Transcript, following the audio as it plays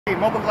Hey,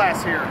 Mobile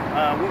Glass here.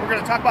 What we're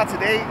going to talk about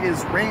today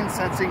is rain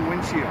sensing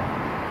windshield.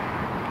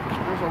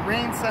 There's a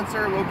rain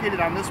sensor located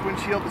on this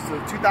windshield. This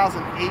is a 2008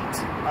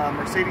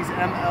 Mercedes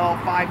ML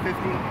 550.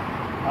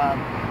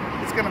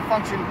 It's going to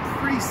function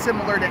pretty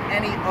similar to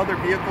any other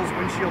vehicle's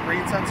windshield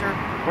rain sensor.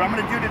 What I'm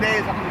going to do today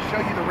is I'm going to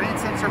show you the rain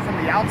sensor from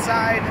the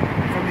outside,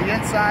 from the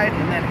inside,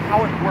 and then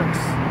how it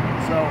works.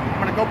 So I'm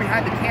going to go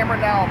behind the camera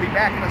now. I'll be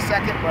back in a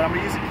second, but I'm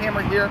going to use the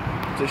camera here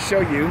to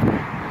show you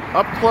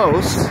up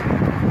close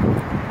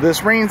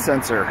this rain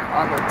sensor.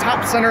 On the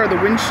top center of the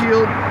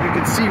windshield, you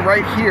can see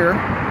right here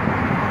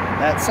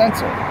that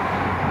sensor.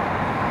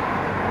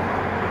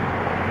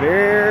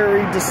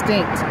 Very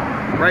distinct.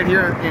 Right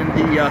here in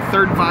the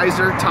third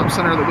visor, top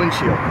center of the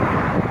windshield.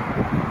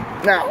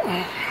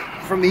 Now,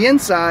 from the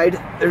inside,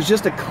 there's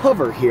just a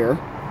cover here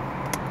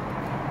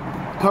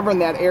covering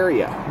that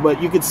area.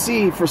 But you can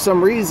see, for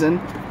some reason,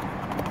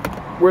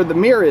 where the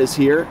mirror is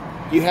here,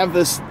 you have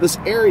this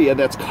area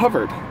that's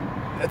covered.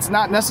 It's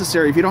not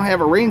necessary. If you don't have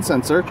a rain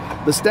sensor,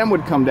 the stem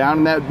would come down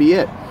and that would be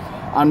it.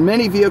 On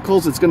many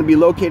vehicles, it's going to be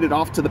located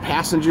off to the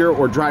passenger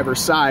or driver's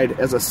side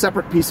as a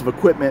separate piece of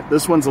equipment.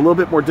 This one's a little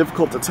bit more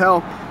difficult to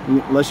tell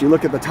unless you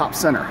look at the top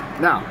center.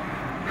 Now,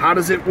 how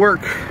does it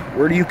work?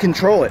 Where do you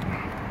control it?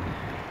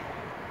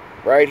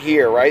 Right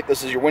here, right?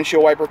 This is your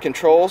windshield wiper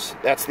controls.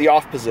 That's the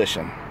off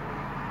position.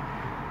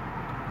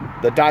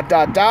 The dot,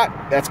 dot,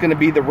 dot, that's going to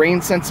be the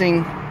rain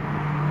sensing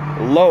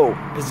low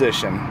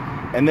position.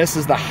 And this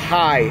is the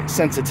high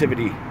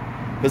sensitivity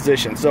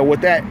position. So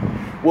what that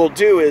will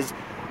do is,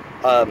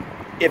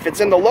 if it's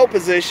in the low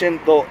position,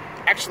 they'll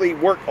actually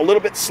work a little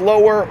bit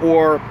slower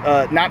or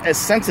not as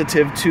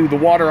sensitive to the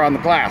water on the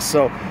glass.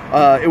 So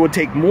it would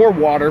take more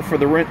water for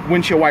the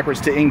windshield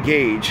wipers to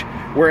engage.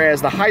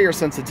 Whereas the higher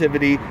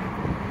sensitivity,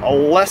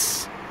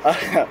 the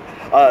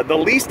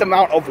least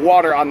amount of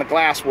water on the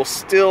glass will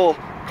still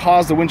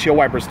cause the windshield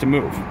wipers to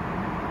move.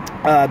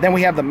 Then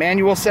we have the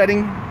manual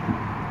setting.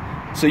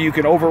 So you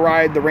can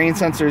override the rain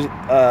sensor's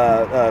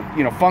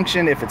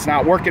function if it's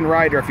not working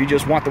right, or if you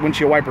just want the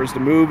windshield wipers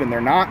to move and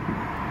they're not.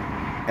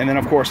 And then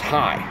of course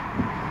high.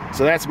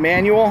 So that's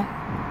manual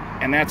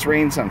and that's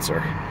rain sensor.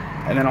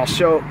 And then I'll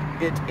show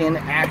it in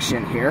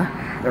action here.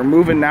 They're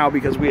moving now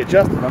because we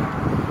adjusted them.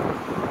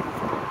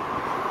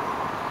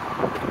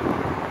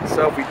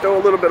 So if we throw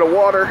a little bit of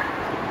water,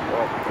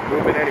 well, they're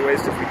moving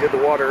anyways because we did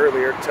the water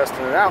earlier,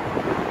 testing it out.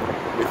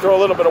 We throw a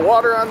little bit of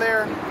water on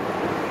there,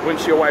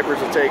 windshield wipers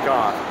will take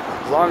off.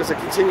 As long as it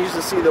continues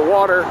to see the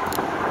water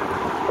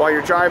while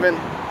you're driving,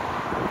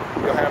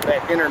 you'll have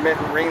that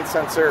intermittent rain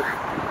sensor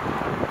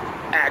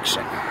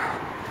action.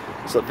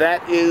 So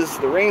that is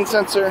the rain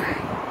sensor.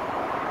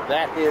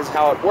 That is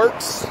how it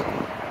works.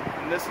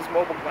 And this is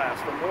Mobile Glass.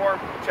 For more,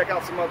 check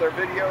out some other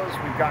videos.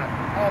 We've got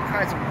all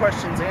kinds of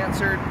questions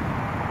answered.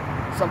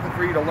 Something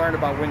for you to learn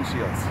about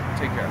windshields.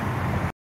 Take care.